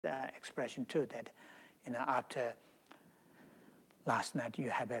expression too, that after last night you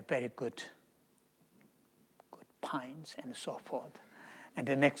have a very good pints and so forth, and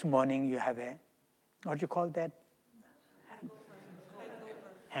the next morning you have a, what do you call that?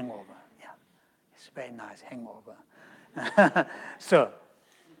 Hangover. Yeah, it's a very nice hangover. So,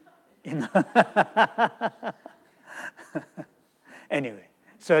 anyway,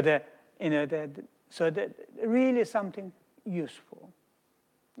 so really something useful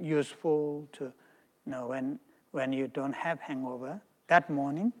to when you don't have hangover that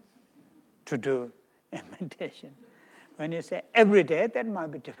morning to do a meditation. When you say every day, that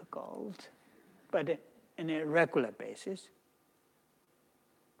might be difficult, but in a regular basis,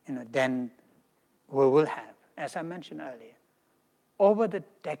 then we will have, as I mentioned earlier, over the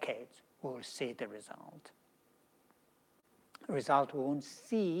decades, we will see the result. Result we won't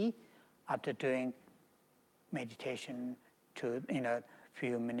see after doing meditation to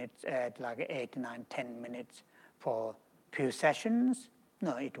few minutes, like 8, 9, 10 minutes for few sessions.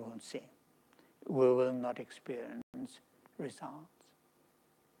 No, it won't see. We will not experience results.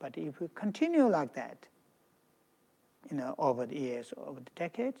 But if we continue like that, over the years, over the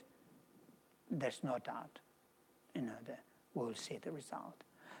decades, there's no doubt, we'll see the result.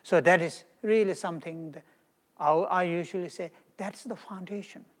 So that is really something that I usually say, that's the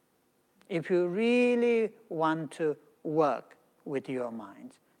foundation. If you really want to work with your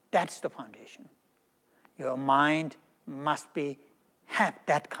mind, that's the foundation. Your mind must have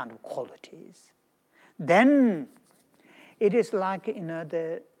that kind of qualities. Then it is like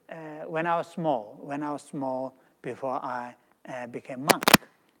when I was small, before I became monk,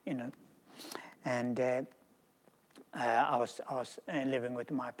 and I was living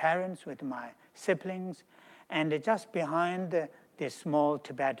with my parents, with my siblings, and just behind this small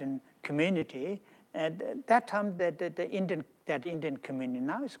Tibetan community. At that time, that Indian community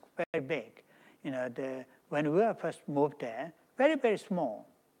now is very big. When we first moved there, very, very small,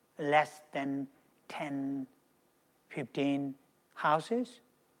 less than 10, 15 houses.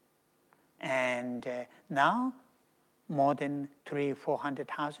 And now, more than 300-400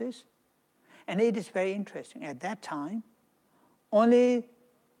 houses. And it is very interesting. At that time, only,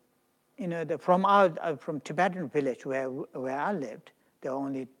 from Tibetan village where I lived, there were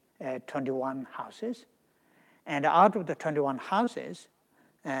only 21 houses. And out of the 21 houses,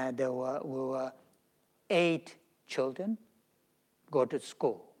 there were 8 children go to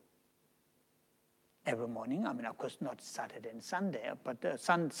school every morning. I mean, of course, not Saturday and Sunday, but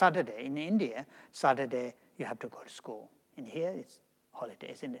Saturday in India, Saturday you have to go to school. In here, it's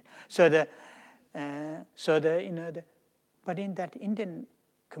holidays, isn't it? But in that Indian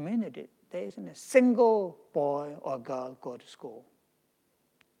community, there isn't a single boy or girl go to school.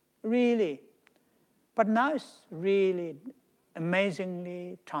 Really. But now it's really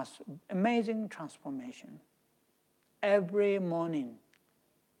amazing transformation. Every morning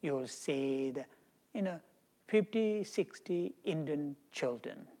you'll see the 50, 60 Indian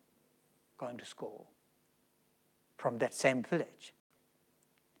children going to school from that same village.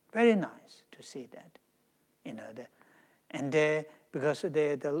 Very nice to see that, because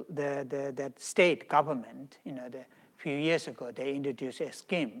that state government, a few years ago, they introduced a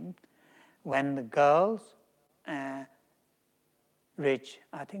scheme when the girls reach,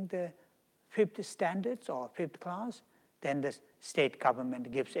 I think, the 5th standards or 5th class, then the state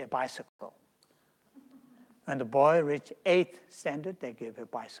government gives a bicycle. When the boy reach 8th standard, they give a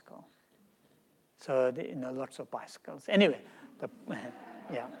bicycle. So, lots of bicycles. Anyway,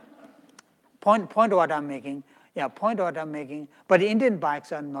 yeah. Point what I'm making. Yeah, point what I'm making. But the Indian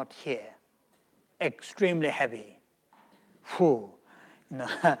bikes are not here. Extremely heavy. So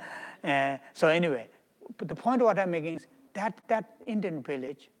anyway, but the point what I'm making is that Indian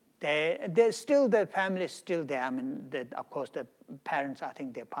village, they're still, the family is still there. I mean, of course, the parents, I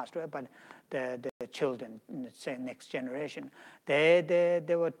think they passed away, but the children, say next generation, there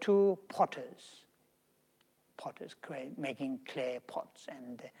were 2 potters making clay pots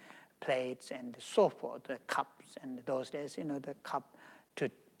and plates and so forth, the cups. And those days, the cup to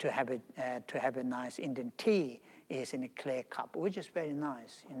have a nice Indian tea is in a clay cup, which is very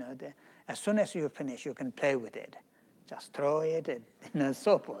nice. As soon as you finish, you can play with it. Just throw it and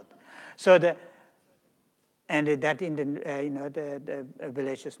so forth. So that Indian, the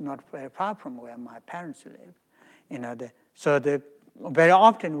village is not very far from where my parents live. Very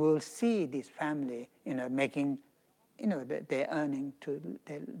often we'll see this family, making, they're earning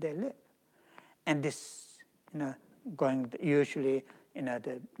they live, and this, going usually,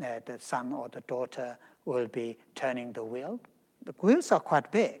 the son or the daughter will be turning the wheel. The wheels are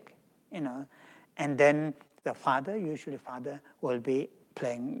quite big, and then the father will be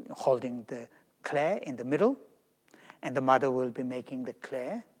holding the clay in the middle, and the mother will be making the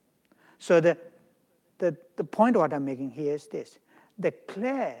clay. So the point what I'm making here is this: the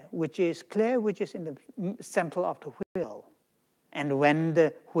clay which is in the center of the wheel, and when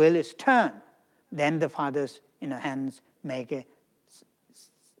the wheel is turned, then the father's hands make a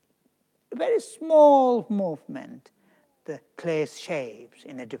very small movement. The clay shapes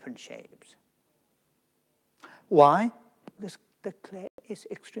in a different shapes. Why? Because the clay is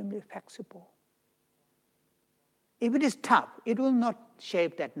extremely flexible. If it is tough, it will not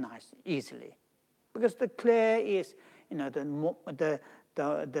shape that nice easily, because the clay is, the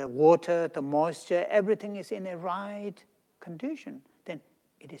water, the moisture, everything is in a right condition. Then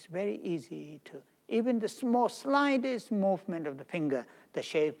it is very easy to, even the slightest movement of the finger, the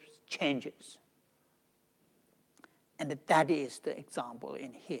shape changes. And that is the example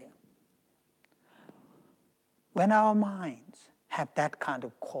in here. When our minds have that kind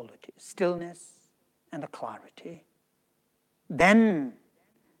of quality, stillness and the clarity, then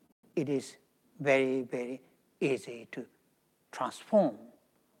it is very, very easy to transform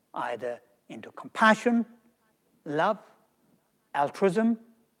either into compassion, love, altruism,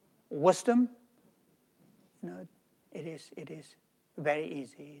 wisdom. It is very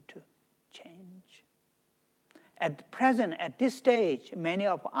easy to change. At present, at this stage, many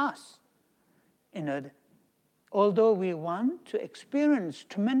of us, although we want to experience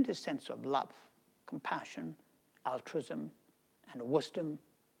tremendous sense of love, compassion, altruism, and wisdom,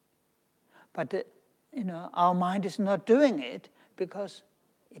 but our mind is not doing it because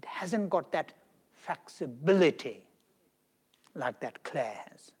it hasn't got that flexibility like that clay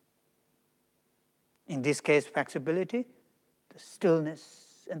has. In this case, flexibility, the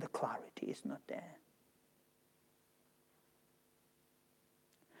stillness and the clarity is not there.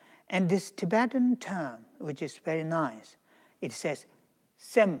 And this Tibetan term, which is very nice, it says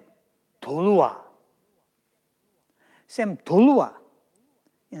sem tulwa. Sem tulwa.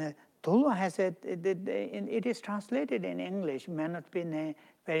 Tulwa has it is translated in English, may not be a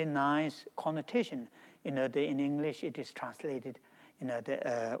very nice connotation. In English it is translated,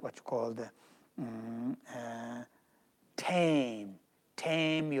 what's called tame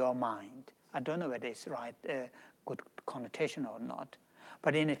your mind. I don't know whether it's right, good connotation or not.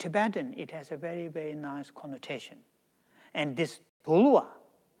 But in a Tibetan, it has a very, very nice connotation. And this tulwa,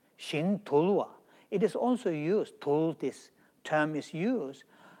 shing tulwa, it is also used, this term is used,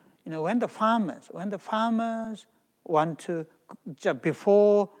 when the farmers want to,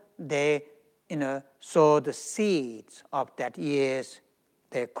 before they, sow the seeds of that year's,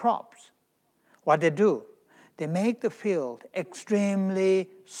 their crops, what they do, they make the field extremely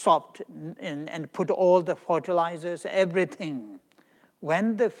soft and put all the fertilizers, everything.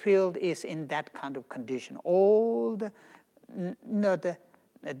 When the field is in that kind of condition, all the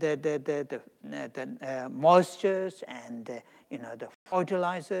moistures and the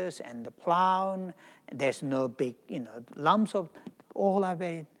fertilizers and the plowing, there's no big lumps of, all are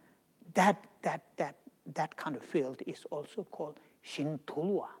very, that kind of field is also called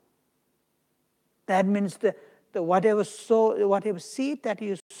shintulwa. That means the whatever seed that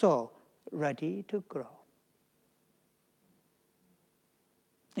you sow, ready to grow.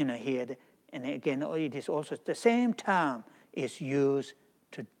 Here, and again, it is also the same term is used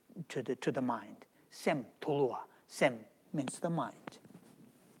to the mind. Sem tulwa. Sem means the mind.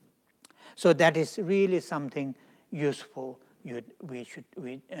 So that is really something useful. If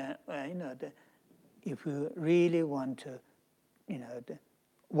you really want to,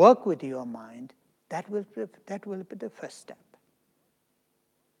 work with your mind, that will be the first step.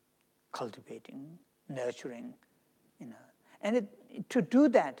 Cultivating, nurturing, And to do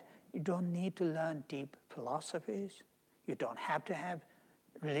that, you don't need to learn deep philosophies. You don't have to have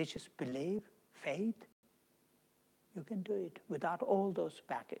religious belief, faith. You can do it without all those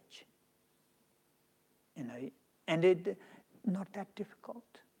baggage. And it not that difficult.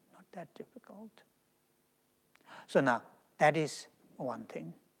 So now, that is one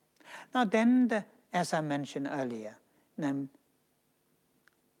thing. Now then, as I mentioned earlier,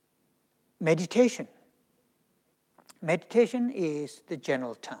 meditation. Meditation is the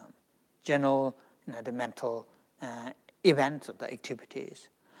general term, the mental events or the activities.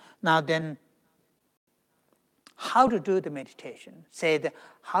 Now then, how to do the meditation?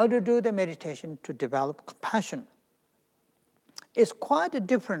 How to do the meditation to develop compassion is quite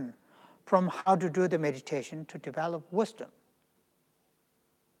different from how to do the meditation to develop wisdom.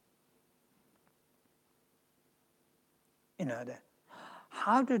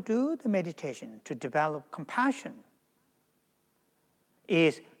 How to do the meditation to develop compassion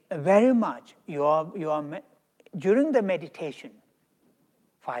is very much during the meditation,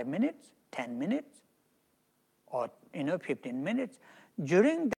 5 minutes, 10 minutes, or 15 minutes.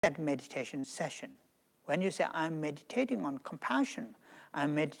 During that meditation session, when you say, I'm meditating on compassion,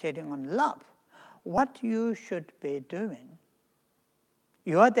 I'm meditating on love, what you should be doing,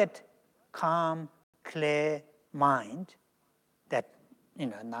 you're that calm, clear mind, that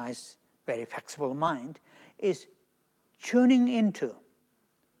nice, very flexible mind, is turning into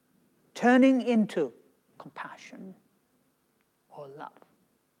compassion or love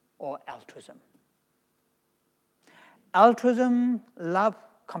or altruism. Altruism, love,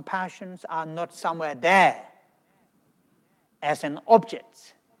 compassions are not somewhere there as an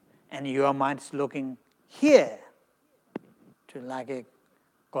object, and your mind is looking here, to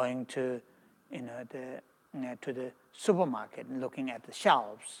going to to the supermarket and looking at the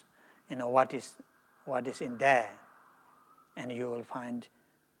shelves, what is in there, and you will find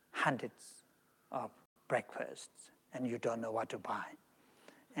hundreds of breakfasts, and you don't know what to buy,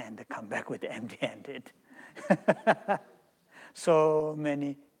 and come back with empty-handed. So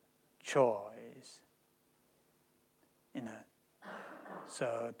many choices,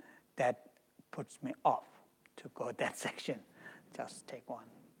 So that puts me off to go that section. Just take one,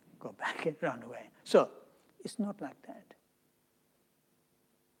 go back and run away. So it's not like that.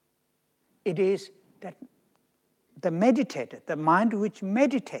 It is that the meditator, the mind which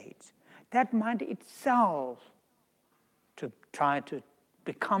meditates, that mind itself to try to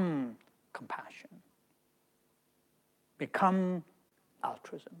become compassion, become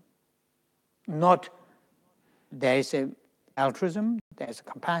altruism. Not there is a altruism, there is a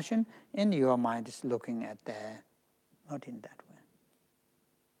compassion, and your mind is looking at there, not in that way.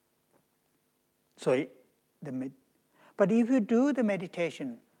 So, but if you do the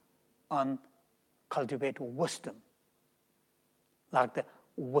meditation on cultivate wisdom, like the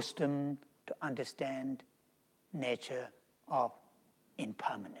wisdom to understand nature of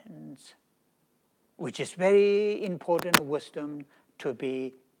impermanence, which is very important wisdom to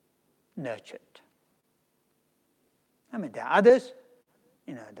be nurtured. There are others,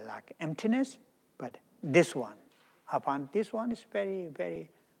 like emptiness, but this one, I found this one is very, very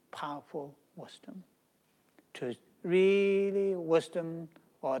powerful wisdom. To really wisdom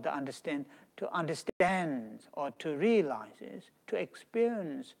or to understand or to realize is, to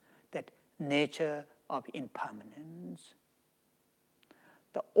experience that nature of impermanence.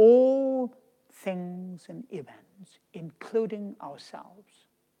 The all things and events, including ourselves,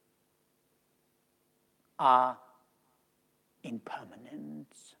 are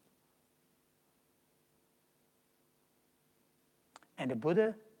impermanence. And the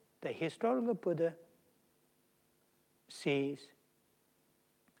Buddha, the historical Buddha, sees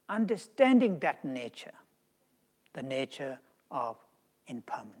understanding that nature, the nature of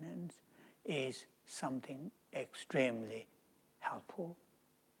impermanence, is something extremely helpful,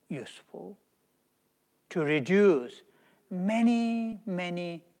 useful, to reduce many,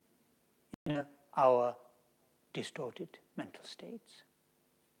 many our distorted mental states,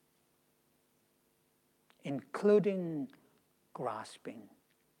 including grasping,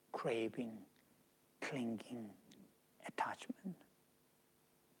 craving, clinging, attachment.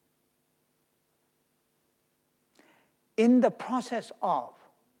 In the process of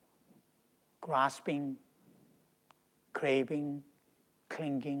grasping, craving,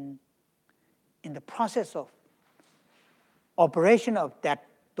 clinging, in the process of operation of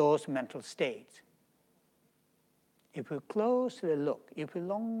those mental states, if we closely look, if we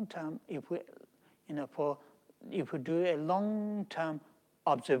do a long-term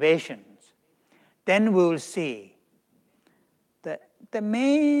observations, then we will see that the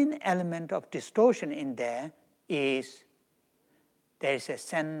main element of distortion in there is a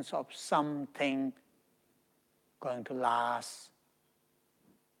sense of something going to last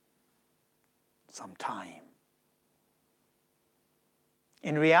some time.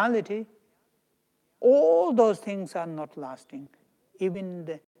 In reality, all those things are not lasting, even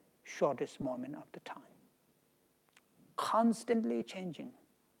the shortest moment of the time. Constantly changing.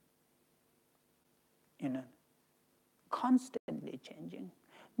 Constantly changing.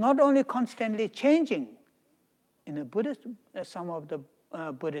 Not only constantly changing, some of the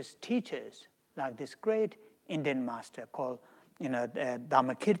Buddhist teachers, like this great Indian master called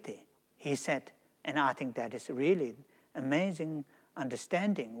Dhammakirti, he said, and I think that is really amazing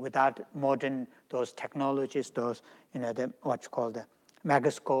understanding without modern those technologies, those what's called the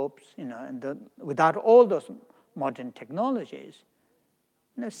megascopes, and without all those modern technologies,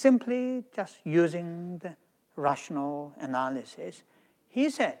 simply just using the rational analysis. He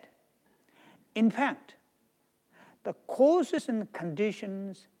said, in fact, the causes and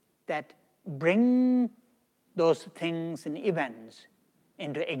conditions that bring those things and events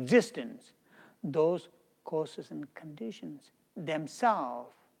into existence, those causes and conditions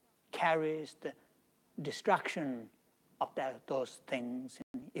themselves carries the destruction of those things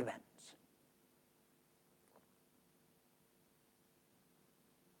and events.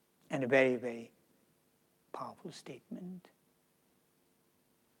 And a very, very powerful statement.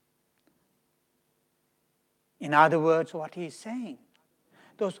 In other words, what he is saying,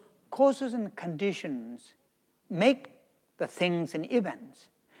 those causes and conditions make the things and events.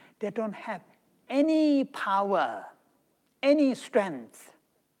 They don't have any power, any strength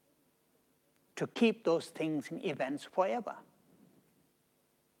to keep those things and events forever.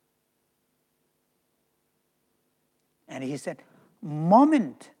 And he said,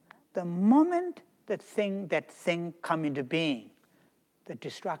 the moment that thing come into being, the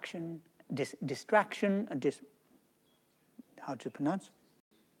how to pronounce?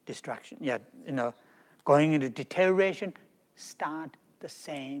 Distraction. Yeah, going into deterioration, start the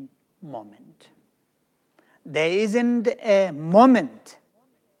same moment. There isn't a moment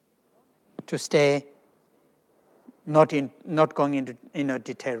to stay not going into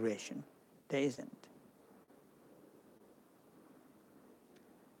deterioration. There isn't.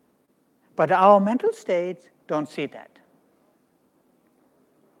 But our mental states don't see that,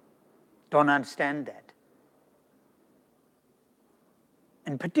 don't understand that.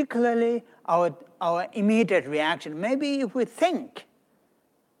 And particularly our immediate reaction, maybe if we think,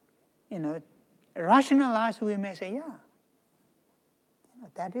 rationalize, we may say, yeah,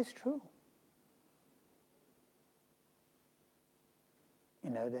 that is true.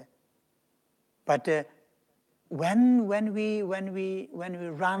 But when we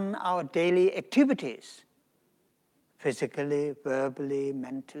run our daily activities, physically, verbally,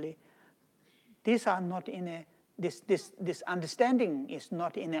 mentally, these are not in a this understanding is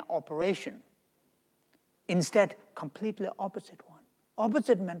not in an operation. Instead, completely opposite one.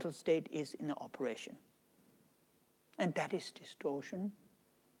 Opposite mental state is in an operation. And that is distortion.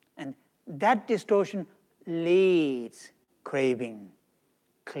 And that distortion leads craving,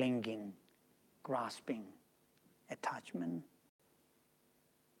 clinging, grasping, attachment.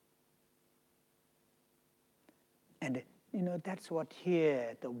 And that's what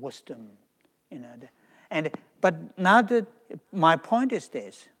here the wisdom, but now my point is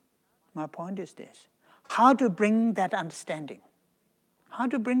this. How to bring that understanding? How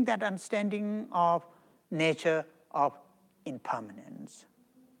to bring that understanding of nature of impermanence?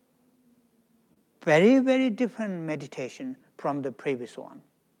 Very, very different meditation from the previous one.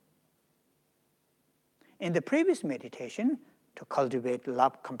 In the previous meditation, to cultivate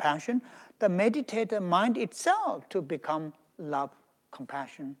love, compassion, the meditator mind itself to become love,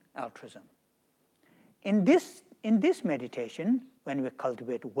 compassion, altruism. In this meditation, when we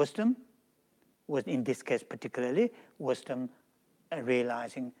cultivate wisdom, in this case particularly, wisdom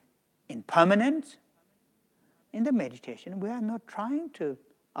realizing impermanence, in the meditation we are not trying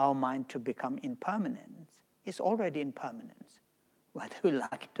our mind to become impermanent. It's already impermanence, whether we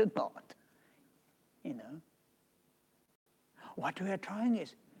like it or not. What we are trying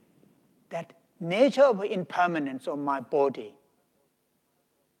is that nature of impermanence of my body,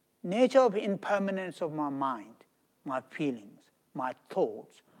 nature of impermanence of my mind, my feelings, my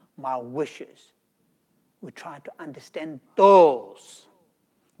thoughts, my wishes. We try to understand those.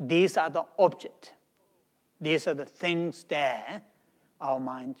 These are the object. These are the things there. Our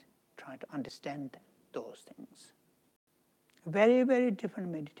mind try to understand those things. Very, very different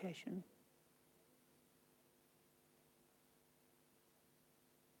meditation.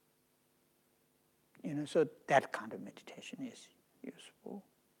 So that kind of meditation is useful.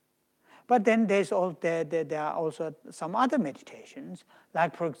 But then there are also some other meditations,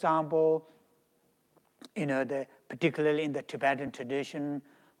 like for example, particularly in the Tibetan tradition,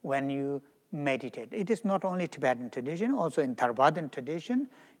 when you meditate. It is not only Tibetan tradition, also in Theravadan tradition,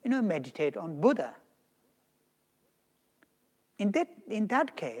 meditate on Buddha. In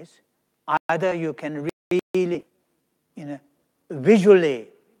that case, either you can really, visually,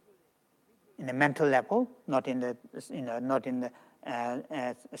 in a mental level, not in the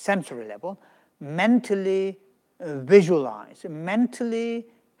sensory level, mentally visualize, mentally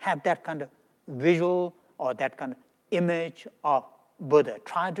have that kind of visual or that kind of image of Buddha.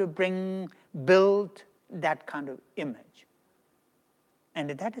 Try to build that kind of image.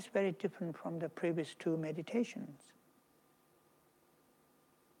 And that is very different from the previous two meditations.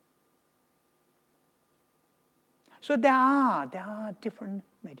 So there are different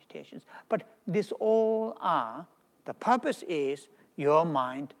meditations, but these all are, the purpose is your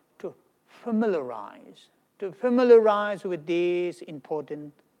mind to familiarize with these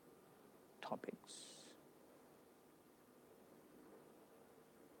important topics.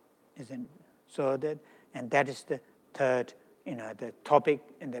 isn't so that, and that is the third, the topic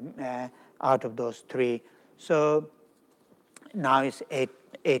in the out of those three. So now it's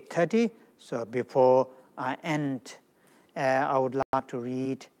 8:30. So before I end, I would like to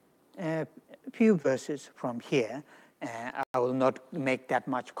read a few verses from here. I will not make that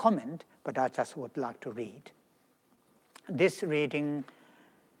much comment, but I just would like to read. This reading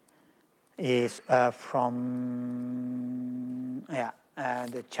is from,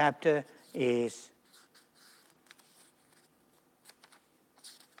 the chapter is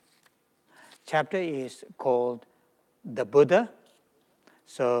called The Buddha.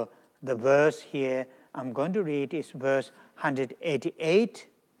 So the verse here I'm going to read is verse 188,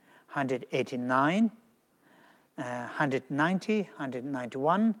 189, 190,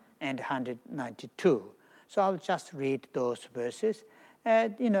 191, and 192. So I'll just read those verses,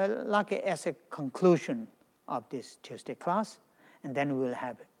 like as a conclusion of this Tuesday class, and then we'll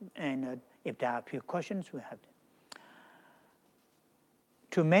have, if there are a few questions, we'll have them.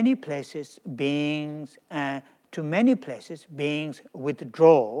 To many places, beings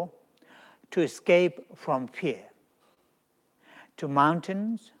withdraw to escape from fear. To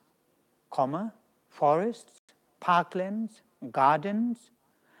mountains, forests, parklands, gardens,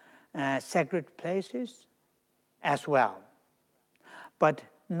 sacred places as well. But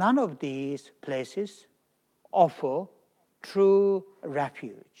none of these places offer true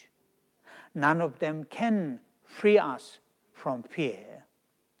refuge. None of them can free us from fear.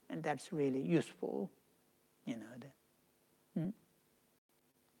 And that's really useful,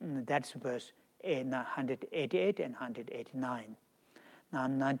 That's verse 188 and 189. Now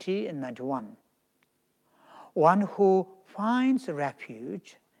 90 and 91. One who finds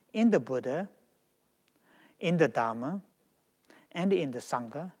refuge in the Buddha, in the Dharma, and in the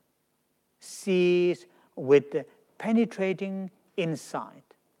Sangha sees with the penetrating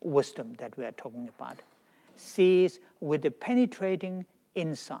insight, wisdom that we are talking about, sees with the penetrating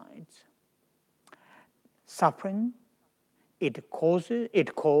insights suffering, its cause,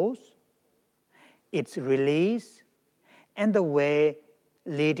 its release, and the way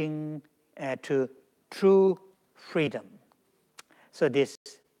leading to true freedom. So this,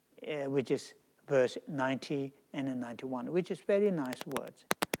 which is verse 90 and 91, which is very nice words.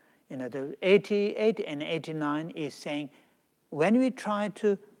 The 88 and 89 is saying, when we try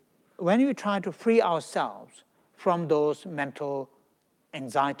to free ourselves from those mental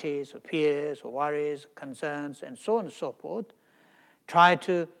anxieties or fears or worries, concerns, and so on and so forth, try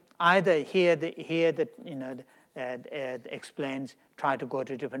to either explains, try to go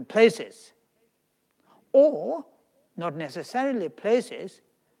to different places, or not necessarily places,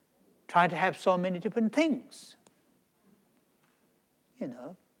 try to have so many different things.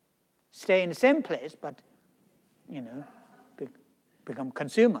 Stay in the same place, but, become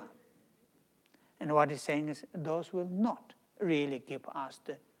consumer. And what he's saying is those will not really give us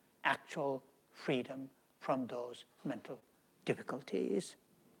the actual freedom from those mental difficulties.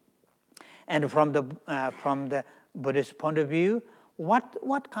 And from the Buddhist point of view,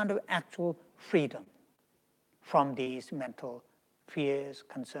 what kind of actual freedom from these mental fears,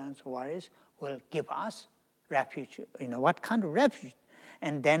 concerns, worries will give us refuge? What kind of refuge?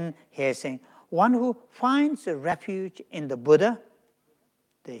 And then he's saying, one who finds a refuge in the Buddha,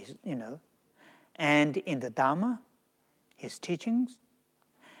 and in the Dharma, his teachings,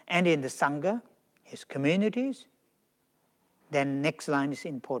 and in the Sangha, his communities, then next line is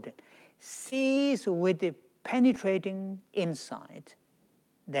important, sees with the penetrating insight,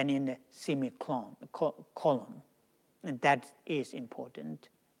 then in the semicolon, and that is important.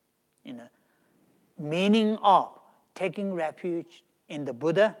 Meaning of taking refuge in the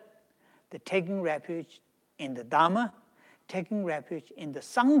Buddha, the taking refuge in the Dharma, taking refuge in the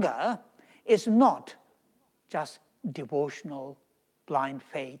Sangha is not just devotional blind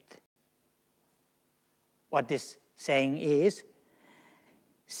faith. What this saying is,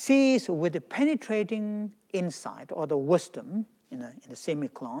 sees with the penetrating insight or the wisdom in the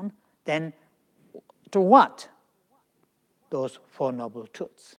semicolon, then to what? Those Four Noble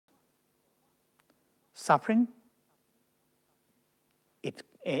Truths. Suffering,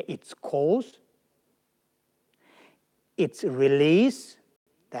 its cause, its release,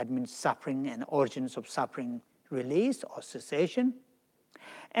 that means suffering and origins of suffering, release or cessation,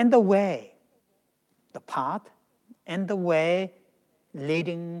 and the way, the path, and the way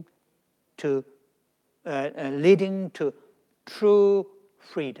leading to true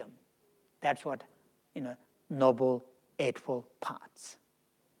freedom. That's what Noble Eightfold Paths.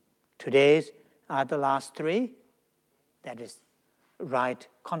 Today's are the last three. That is right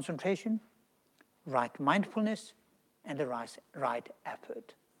concentration, right mindfulness, and the right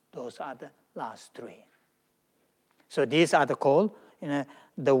effort. Those those are the last three. So these are the called,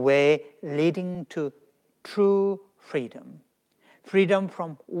 the way leading to true freedom. Freedom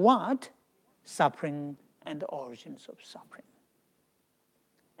from what? Suffering and the origins of suffering.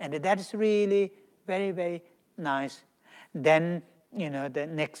 And that is really very, very nice. Then, the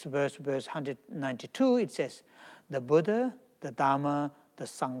next verse 192, it says, the Buddha, the Dharma, the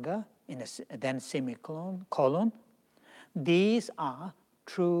Sangha, then semicolon, these are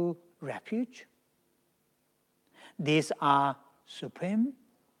true refuge. These are supreme.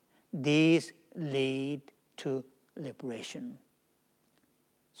 These lead to liberation.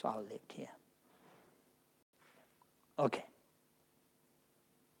 So I'll leave it here. Okay.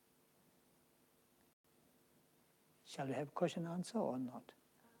 Shall we have question answer or not?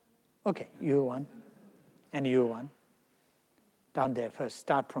 Okay, you one, and you one. Down there first,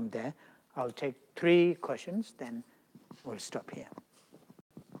 start from there. I'll take 3 questions, then we'll stop here.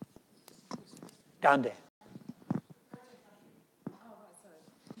 Down there.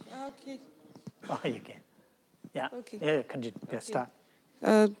 Okay. Oh, you can. Yeah. Okay. Yeah, continue. Okay. Start.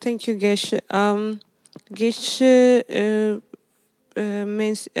 Thank you, Geshe. Geshe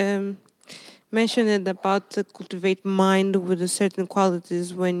mentioned about to cultivate mind with certain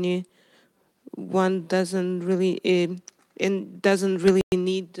qualities when one doesn't really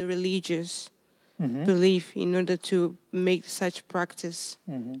need the religious belief in order to make such practice,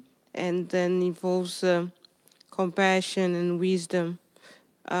 and then involves compassion and wisdom.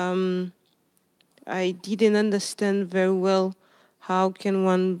 I didn't understand very well how can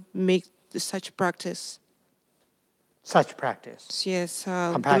one make such practice. Such practice. Yes,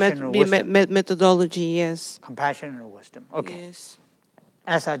 Compassion and the wisdom. methodology. Yes. Compassion and wisdom. Okay. Yes.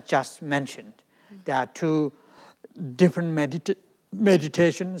 As I just mentioned, there are 2 different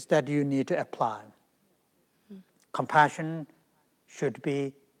meditations that you need to apply. Compassion should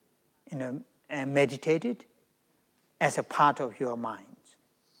be, meditated as a part of your mind.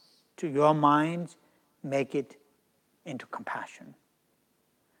 To your mind, make it into compassion.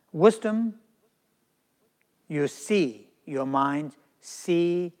 Wisdom, you see, your mind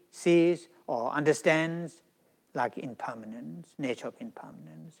sees or understands like impermanence, nature of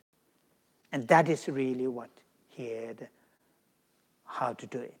impermanence. And that is really what here, how to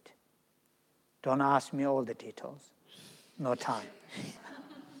do it. Don't ask me all the details. No time.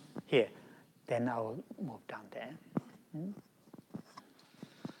 Here. Then I'll move down there.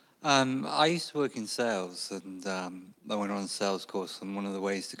 I used to work in sales, and I went on a sales course, and one of the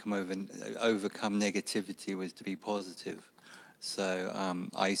ways to overcome negativity was to be positive. So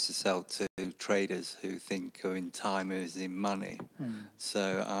I used to sell to traders who think in time as in money. So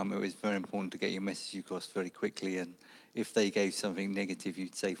it was very important to get your message across very quickly, and if they gave something negative,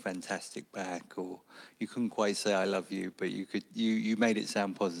 you'd say fantastic back, or you couldn't quite say I love you, but you made it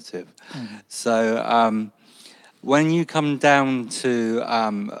sound positive. So when you come down to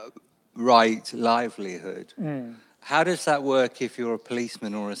right livelihood, how does that work if you're a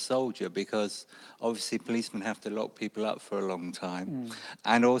policeman or a soldier? Because obviously policemen have to lock people up for a long time.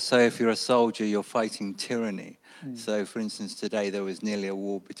 And also if you're a soldier, you're fighting tyranny. So for instance, today there was nearly a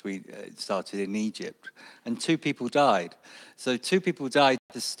war it started in Egypt, and 2 people died. So 2 people died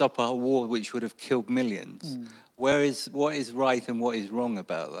to stop a war which would have killed millions. What is right and what is wrong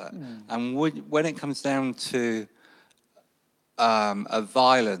about that? And when it comes down to a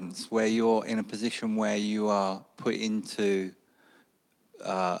violence where you're in a position where you are put into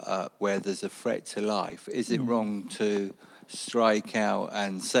where there's a threat to life, is it wrong to strike out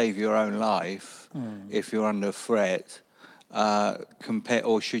and save your own life if you're under threat,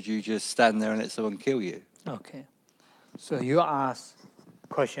 or should you just stand there and let someone kill you? Okay. So you ask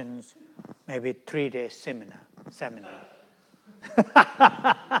questions, maybe 3-day seminar.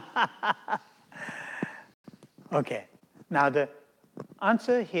 Okay. Now the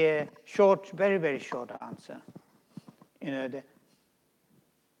answer here, short, very, very short answer.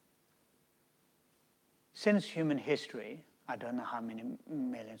 Since human history, I don't know how many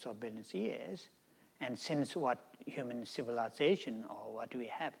millions or billions years, and since what human civilization or what we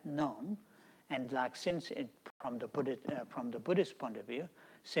have known, and like since from the Buddhist point of view,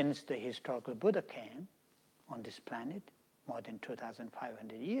 since the historical Buddha came on this planet more than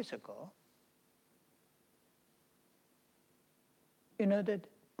 2,500 years ago, that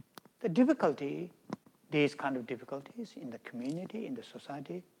the difficulty, these kind of difficulties in the community, in the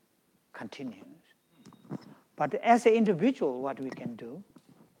society, continues. But as an individual, what we can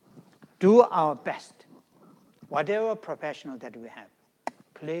do our best, whatever professional that we have,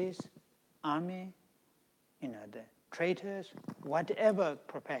 police, army, the traders, whatever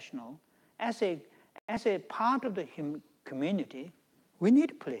professional, as a part of the community, We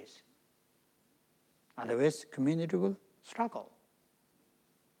need police. Otherwise, community will struggle.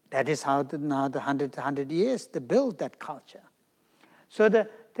 That is how now the 100 years they build that culture. So the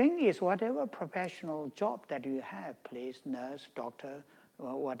thing is, whatever professional job that you have, police, nurse, doctor,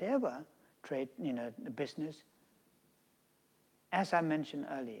 or whatever, trade, business, as I mentioned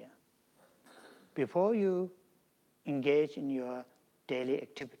earlier, before you engage in your daily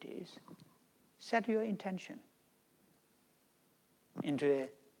activities, set your intention into a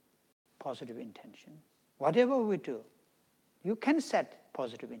positive intention. Whatever we do, you can set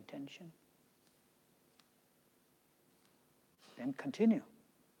positive intention. Then continue.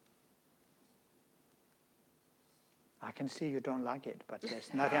 I can see you don't like it, but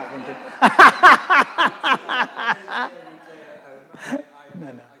there's nothing I can do.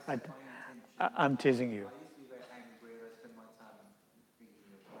 No, I'm teasing you.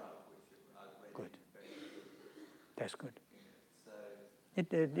 Good. That's good.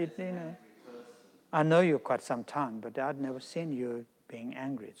 I know you quite some time, but I've never seen you being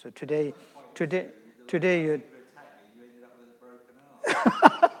angry. So today you.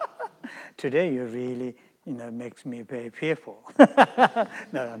 Today you really, makes me very fearful.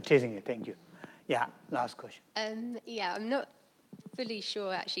 No, I'm teasing you. Thank you. Yeah, last question. Yeah, I'm not fully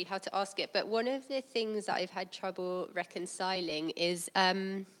sure actually how to ask it, but one of the things that I've had trouble reconciling is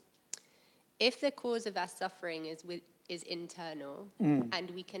if the cause of our suffering is internal and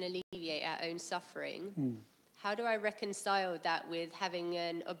we can alleviate our own suffering, how do I reconcile that with having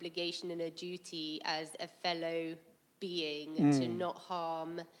an obligation and a duty as a fellow being to not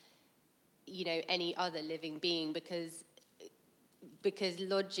harm any other living being, because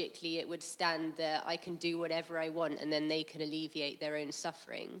logically it would stand that I can do whatever I want and then they can alleviate their own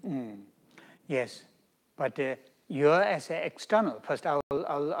suffering. Yes, but you're as an external. First, I'll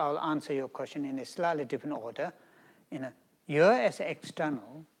answer your question in a slightly different order. You're as an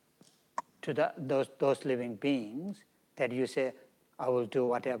external to those living beings that you say, I will do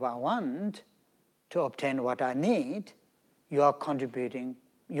whatever I want to obtain what I need. You are contributing.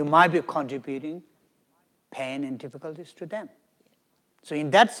 You might be contributing pain and difficulties to them. So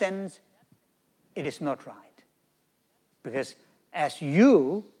in that sense, it is not right. Because as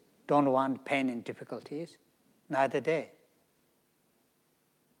you don't want pain and difficulties, neither they.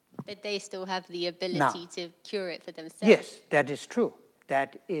 But they still have the ability to cure it for themselves. Yes, that is true.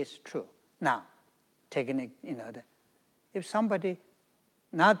 That is true. Now, taking if somebody,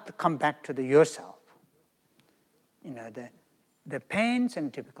 not to come back to yourself, the pains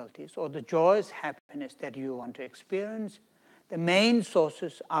and difficulties or the joys, happiness that you want to experience, the main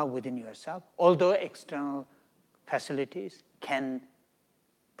sources are within yourself, although external facilities can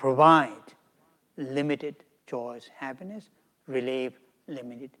provide limited joys, happiness, relieve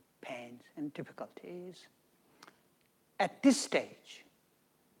limited pains and difficulties. At this stage,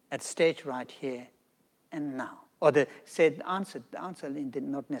 right here and now, or the answer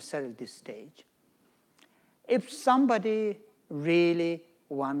not necessarily this stage. If somebody really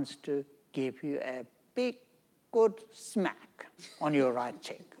wants to give you a big, good smack on your right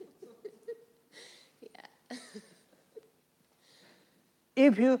cheek,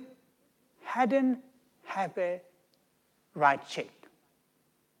 if you hadn't have a right cheek,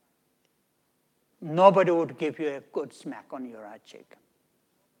 nobody would give you a good smack on your right cheek.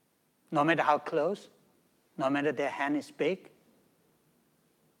 No matter how close, no matter their hand is big.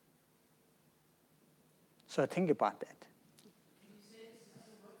 So think about that.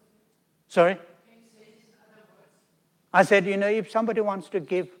 Sorry? I said, if somebody wants to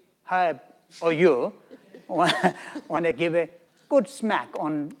give her or you want to give a good smack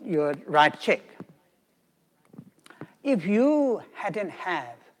on your right cheek, if you hadn't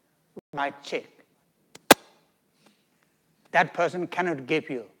have right cheek, that person cannot give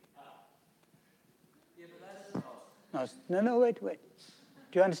you. No, wait. Do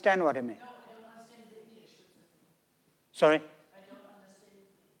you understand what I mean? No, I don't understand the English. Sorry? I don't understand.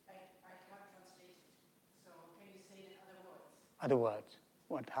 I can't translate it. So can you say it in other words?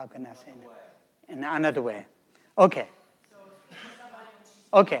 Other words? How can I say that? In another way. Okay.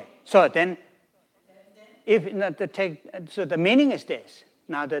 Okay. So then, so the meaning is this.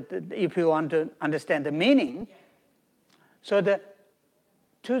 Now, if you want to understand the meaning, so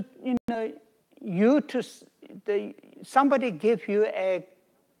somebody give you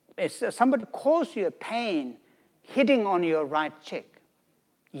somebody cause you a pain hitting on your right cheek.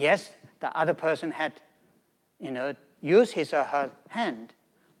 Yes, the other person had, used his or her hand,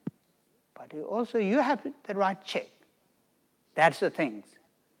 but also you have the right cheek. That's the thing.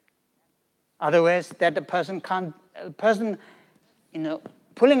 Otherwise, that the person can't.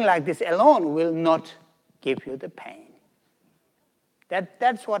 Pulling like this alone will not give you the pain.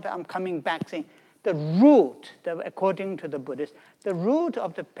 That's what I'm coming back saying. The root, according to the Buddhists, the root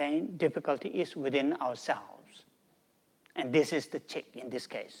of the pain, difficulty is within ourselves. And this is the chick in this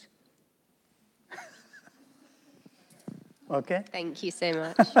case. Okay? Thank you so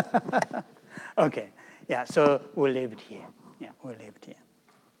much. Okay. Yeah, so we'll leave it here. Yeah, we'll leave it here.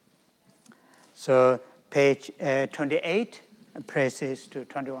 So page 28, praises to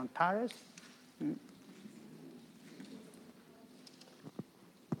 21 paras.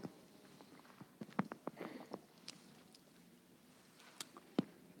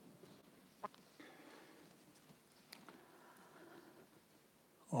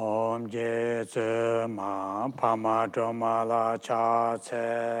 Om je tse ma pama droma la cha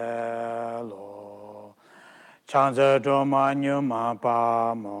tse lo chang tse droma nyu ma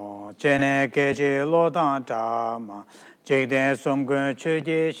pa mo jene ke je lo dan da ma jik den sum gun chu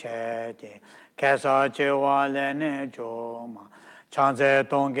ji she ji ke sa che wa le ne jo ma chang tse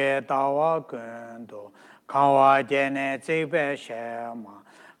dong ge da wa gun do kan wa je ne zi be she ma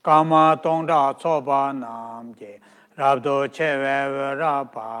ka ma dong da cho ba nam je Rabdo chewe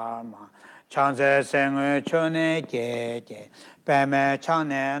rabama, changze sengwe chone geje, peme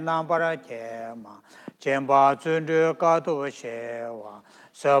chane nambara jema, jemba zundu gado shewa,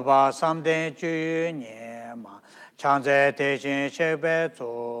 seba samden ju nyema, changze deshin shebe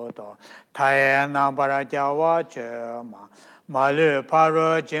zodo, taye nambara jawa jema, malu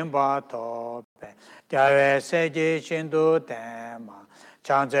paro jimba tope, jawe seji shindu dema,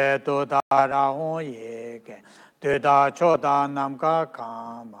 changze doda rahon yege, Döda çoda namka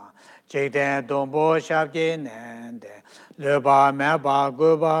kama, çekten dombo şapki nende, löba meba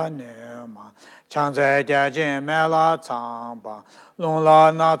guba nüma, çangze jajin mela tsamba,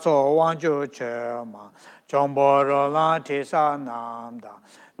 longla natso wangju chema, chombo rola tisa namda,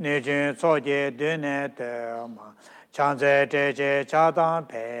 nijin soje düne dema, çangze teje çadan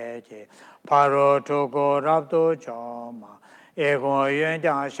peje, paro tuku rabdu choma, egon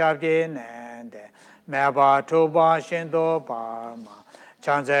yunjan şapki nende, Meba tuba shindo parma,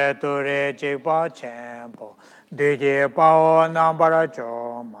 chanze ture jikpa chenpo, duji pao nambara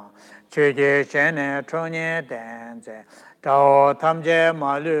choma, chuji shene chunye tenze, tao tamje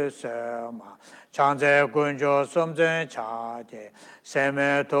malu sema, chanze kunjo sumzen chaje,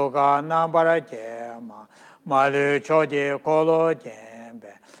 seme tuka nambara jema, malu choji kolo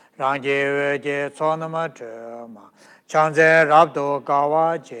jembe, rangi weje sonama chema, chanze rabdo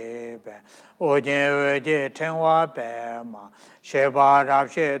kawa jebe, Ojin weje tenwa pema, sheba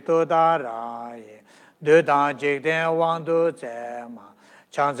rapshe tuda raye, dudan jikden wangdu zema,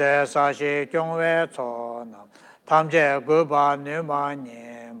 changze sashi kyungwe tsonam, tamje guba numa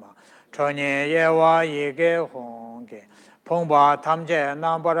nyema, chonye yewa yige honge, pongba tamje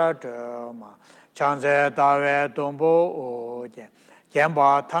nambara dhema, changze dawe dumbu uje,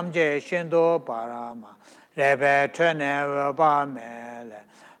 jenba tamje shindu parama, rebe chene weba mele,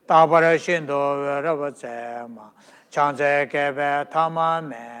 Tabara shindo raba zema, changze kebe tama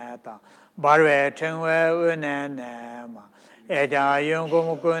meta, barwe chingwe une nema, eja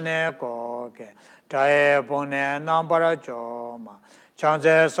yungum kune koke, chaye pone nambara choma,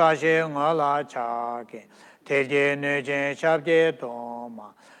 changze sashi ngola chake, teji nujin shabji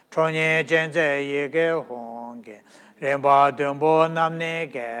toma, chonye jenze yige honge, rinpa dumbo namni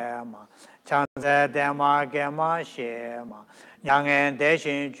gema, changze dema gema shema, Nyangen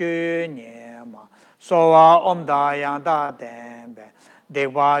deshin ju nyema, sowa omda yangda tenbe,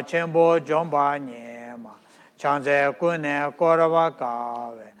 dikwa chenpo jomba nyema, changze kune korwa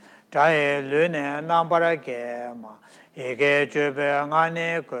kawe, chaye lune nambara gema, ike jube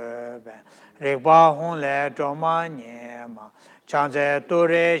ngane kube, rikpa hongle joma nyema, changze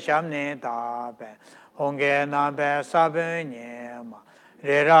ture shamni tabe, honge nambe sabu nyema,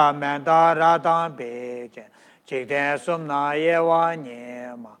 rira menda radang beje, Jikden sumna yewa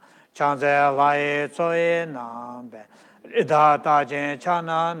nyema, changze laye tsoye nambe, rida tajin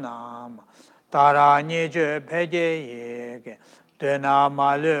chana nama, tara nyeju peje yege, duna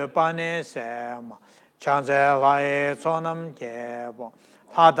malu pane sema, changze laye tsonam jebo,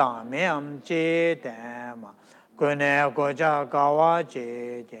 hadang miyam je dema, gune goja gawa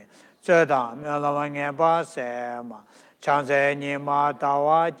jeje, zedang melawa ngeba sema, changze nyema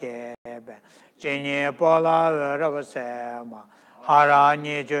dawa jebe, Jinye pola raba sema, hara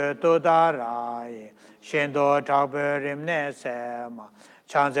niju tuda raye, shindo chakpe rimne sema,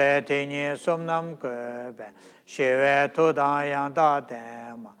 changze tinyi sumnam gube, shive tuda yangda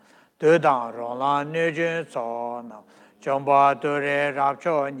dema, tudang rola nijun sonam, jomba dure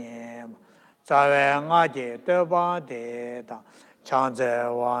rapcho nyema, zawe ngaji tuba deda,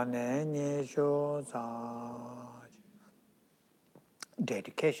 changze wane nishu zang.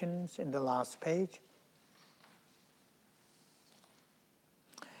 dedications in the last page.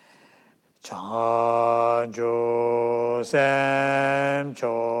 Chanjo sem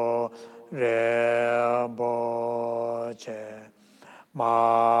cho rebo che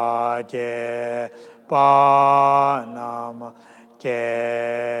ma che pa nam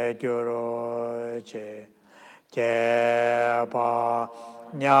che gyuro che pa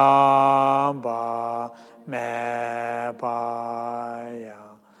nyam pa me pa ya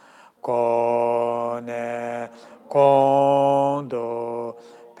kone kondo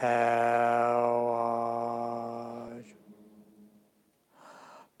pewa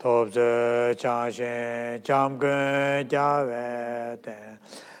tobze changshen chamgun jawe ten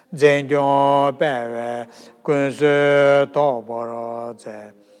zengyon pewe kunsu toboro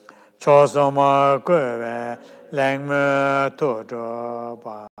ze chosoma kwe lengme tojo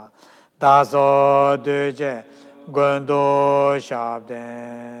pa daso duje gundo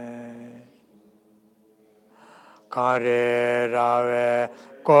shabden kare rawe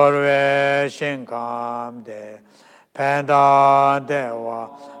korwe shinkam de penda dewa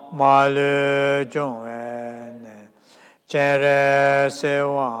malu jungwe ne chere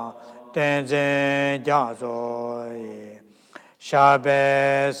sewa tenzen jazo ye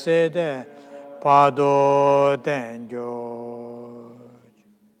shabe sede pado tenjo.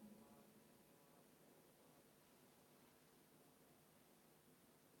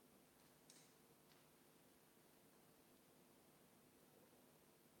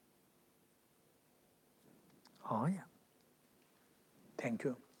 Oh, yeah. Thank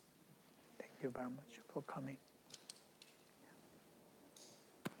you. Thank you very much for coming.